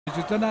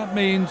Then that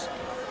means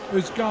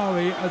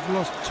Ouazhari has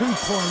lost 2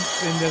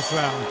 points in this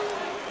round.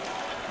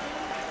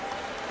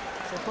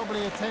 So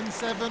probably a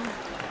 10-7.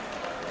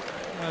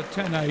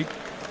 10-8.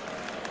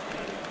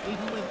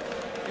 Even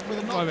with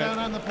a knockdown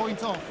and the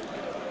point off.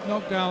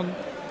 Knockdown.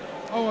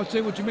 Oh, I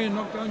see what you mean.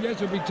 Knockdown,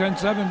 yes, it would be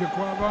 10-7. You're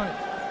quite right.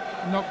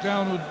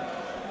 Knockdown would...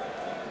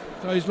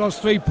 So he's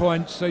lost 3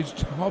 points. So he's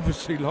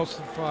obviously lost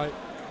the fight.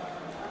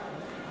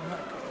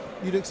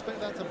 You'd expect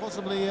that to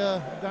possibly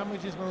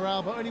damage his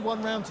morale, but only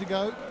 1 round to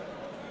go.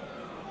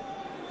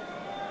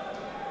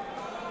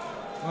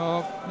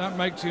 Well, that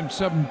makes him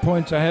 7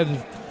 points ahead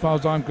as far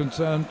as I'm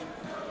concerned.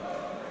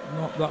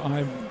 Not that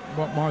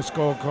what my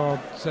scorecard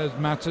says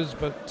matters,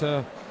 but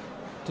to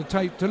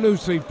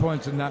lose 3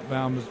 points in that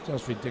round was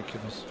just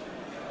ridiculous.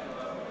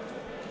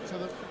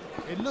 So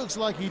it looks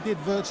like he did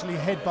virtually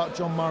headbutt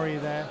John Murray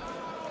there.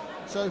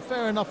 So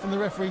fair enough from the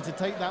referee to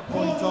take that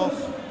point off.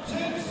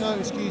 No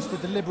excuse for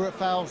deliberate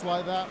fouls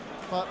like that,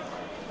 but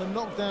the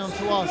knockdown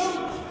to us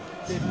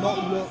did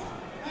not look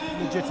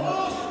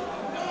legitimate.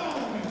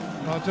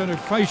 I don't know,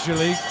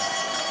 facially,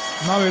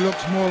 Murray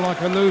looks more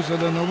like a loser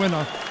than a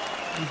winner.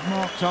 He's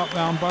marked up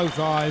round both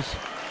eyes.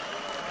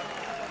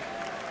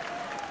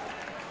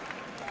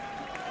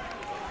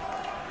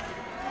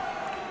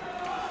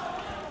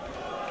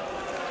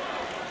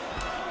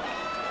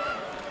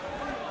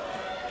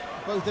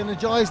 Both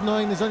energised,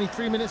 knowing there's only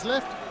 3 minutes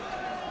left.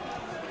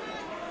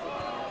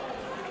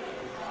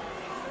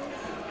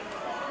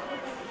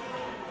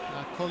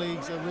 Our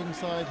colleagues are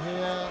ringside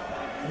here.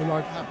 We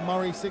like have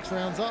Murray 6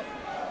 rounds up.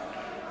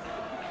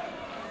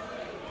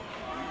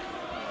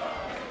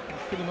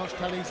 Pretty much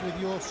tallies with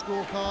your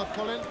scorecard,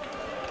 Colin.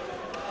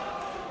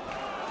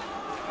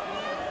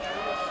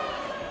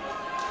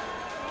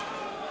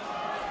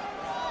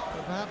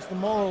 But perhaps the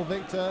moral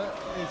victor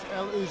is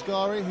El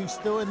Ouazghari, who's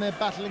still in there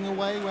battling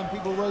away when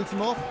people wrote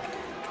him off.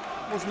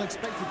 Wasn't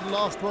expected to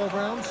last 12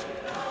 rounds.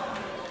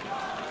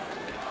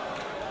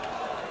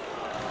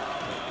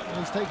 And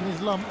he's taken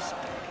his lumps.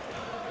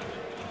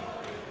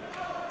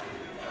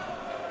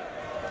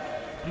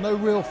 No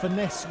real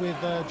finesse with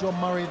John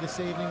Murray this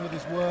evening with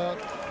his work.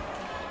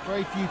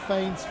 Very few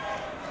feints.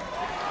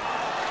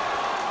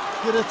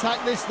 Good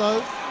attack this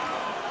though.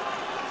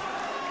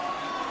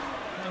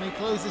 And he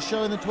closed the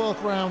show in the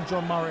 12th round,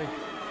 John Murray.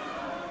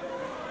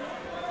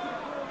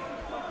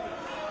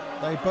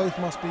 They both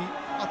must be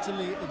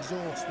utterly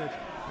exhausted.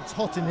 It's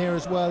hot in here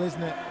as well,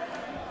 isn't it?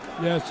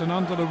 Yes, and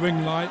under the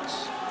ring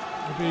lights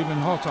it'll be even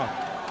hotter.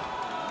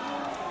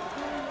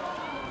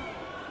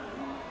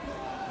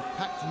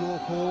 Packed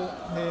York Hall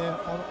here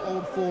on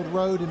Old Ford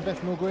Road in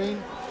Bethnal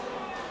Green,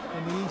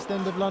 in the East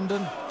End of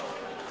London.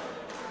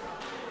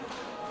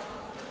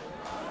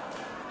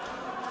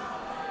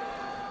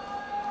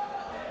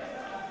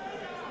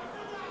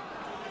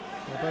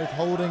 They're both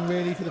holding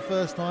really for the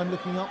first time,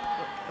 looking up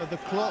at the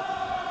clock,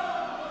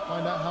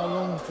 find out how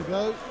long to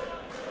go.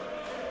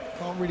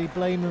 Can't really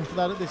blame them for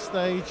that at this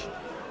stage.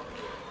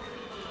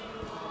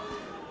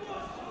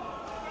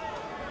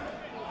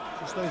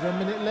 Just over a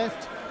minute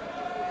left.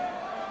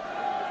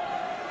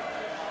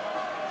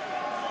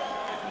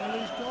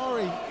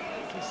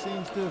 He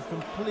seems to have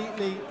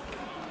completely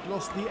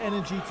lost the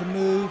energy to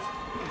move.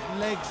 His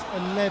legs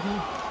are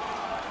leaden.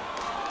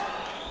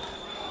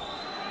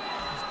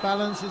 His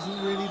balance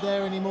isn't really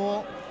there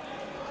anymore.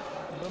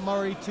 But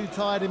Murray too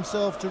tired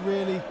himself to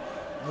really...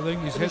 I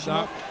think he's hit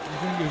that.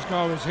 I think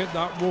Ouazghari's hit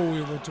that wall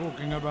we were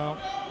talking about.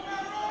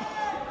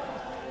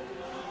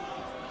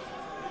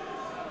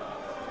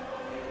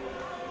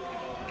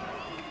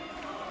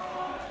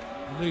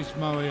 At least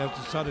Murray has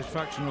the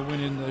satisfaction of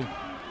winning the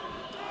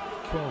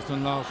 12th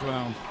and last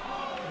round.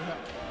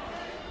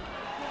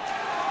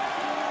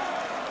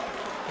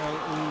 El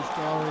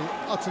Ouazghari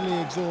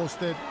utterly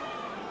exhausted.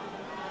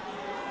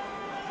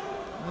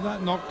 Well,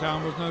 that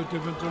knockdown was no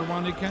different to the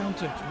one he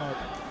counted. No.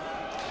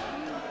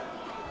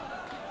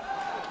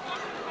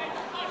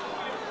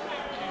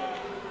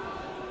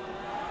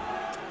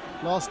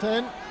 Last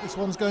 10. This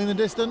one's going the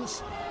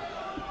distance.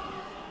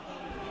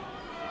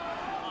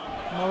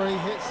 Murray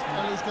hits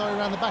El Ouazghari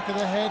around the back of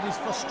the head. His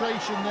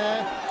frustration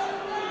there.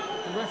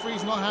 The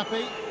referee's not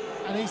happy,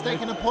 and he's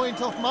taken a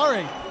point off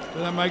Murray. So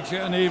that makes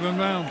it an even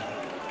round.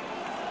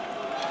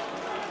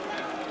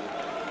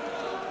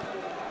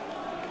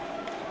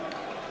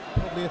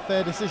 Probably a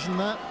fair decision,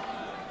 that.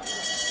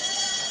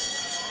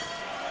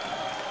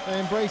 They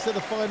embrace at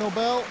the final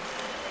bell.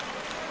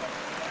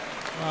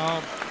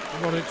 Well,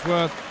 for what it's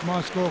worth,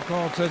 my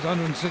scorecard says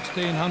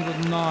 116,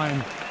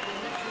 109.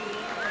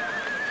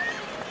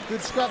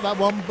 Good scrap, that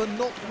one, but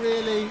not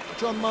really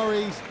John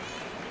Murray's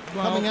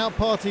coming out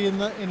party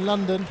in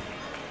London.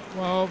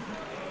 Well,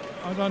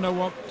 I don't know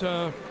what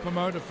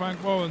promoter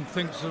Frank Warren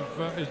thinks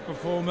of his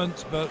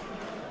performance, but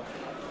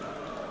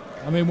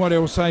I mean, what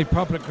he'll say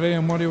publicly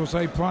and what he'll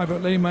say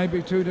privately may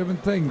be two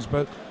different things,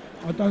 but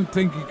I don't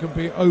think he could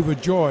be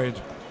overjoyed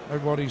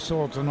at what he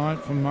saw tonight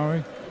from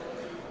Murray.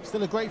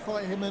 Still a great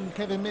fight, him and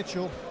Kevin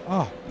Mitchell.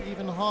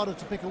 Even harder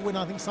to pick a winner.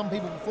 I think some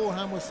people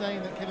beforehand were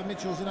saying that Kevin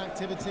Mitchell's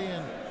inactivity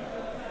and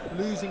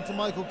losing to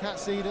Michael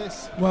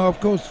Katsidis. Well, of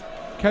course,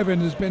 Kevin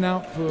has been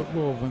out for,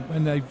 well,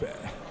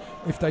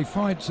 if they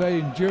fight, say,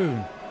 in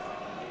June,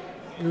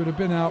 he would have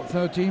been out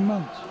 13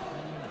 months.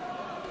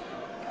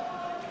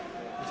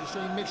 It's a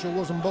shame Mitchell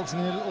wasn't boxing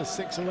in a little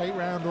 6 or 8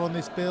 rounder on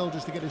this bill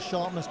just to get his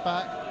sharpness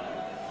back,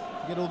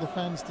 to get all the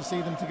fans to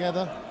see them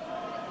together.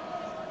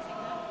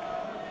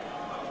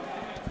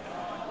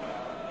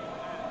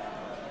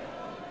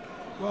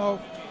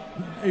 Well,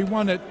 he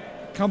won it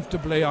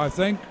comfortably, I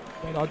think,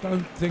 but I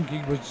don't think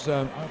he was,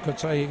 I could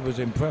say he was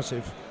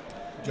impressive,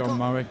 John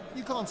Murray.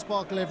 You can't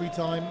sparkle every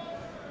time.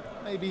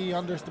 Maybe he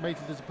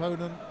underestimated his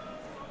opponent.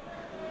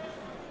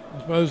 I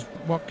suppose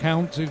what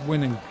counts is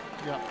winning.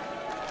 Yeah.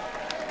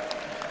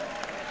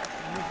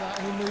 And with that,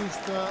 he moves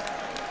to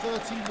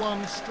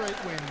 31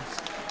 straight wins.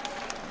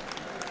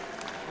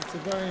 It's a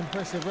very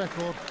impressive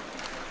record.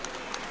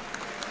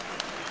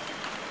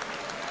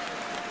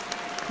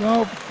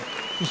 Well,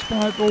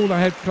 despite all the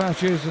head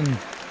clashes and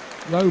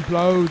low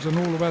blows and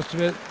all the rest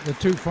of it, the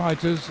two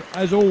fighters,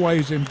 as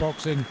always in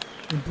boxing,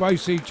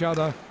 embrace each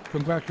other,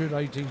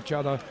 congratulate each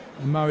other,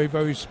 and Murray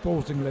very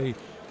sportingly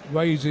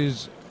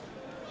raises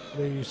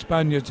the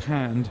Spaniard's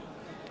hand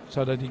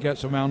so that he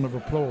gets a round of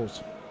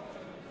applause.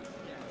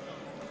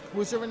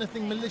 Was there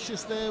anything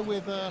malicious there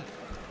with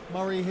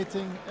Murray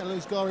hitting El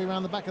Ouazghari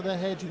around the back of their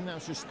head? Do you think that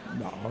was just...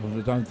 No,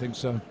 I don't think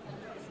so.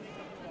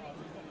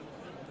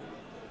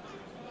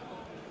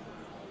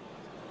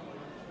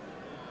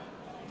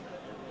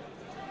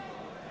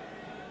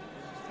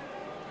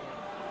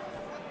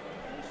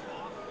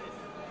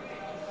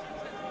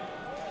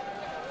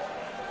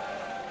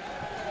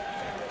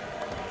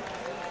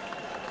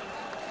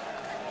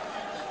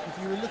 If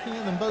you were looking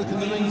at them both in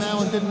the ring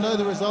now and didn't know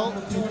the result,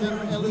 you'd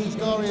think El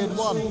Ouazghari had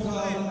won.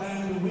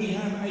 And we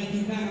have a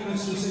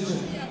unanimous decision.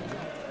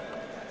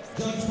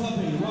 Judge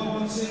Puppy,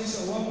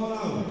 116,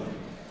 110.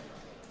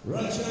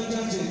 Rajka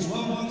Judges,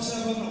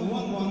 117,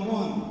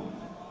 111.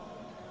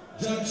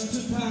 Judge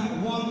Tupac,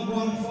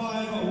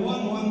 115,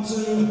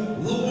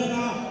 112. The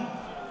winner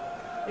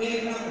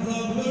in the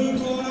blue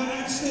corner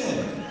and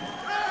still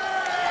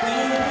the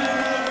European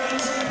Lightweight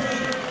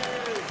Champion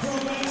from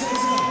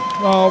Manchester.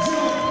 Well,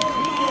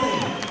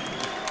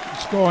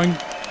 scoring.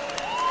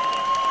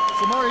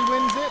 So Murray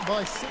wins it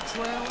by 6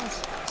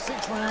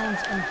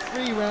 rounds and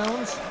 3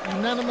 rounds.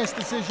 Unanimous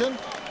decision.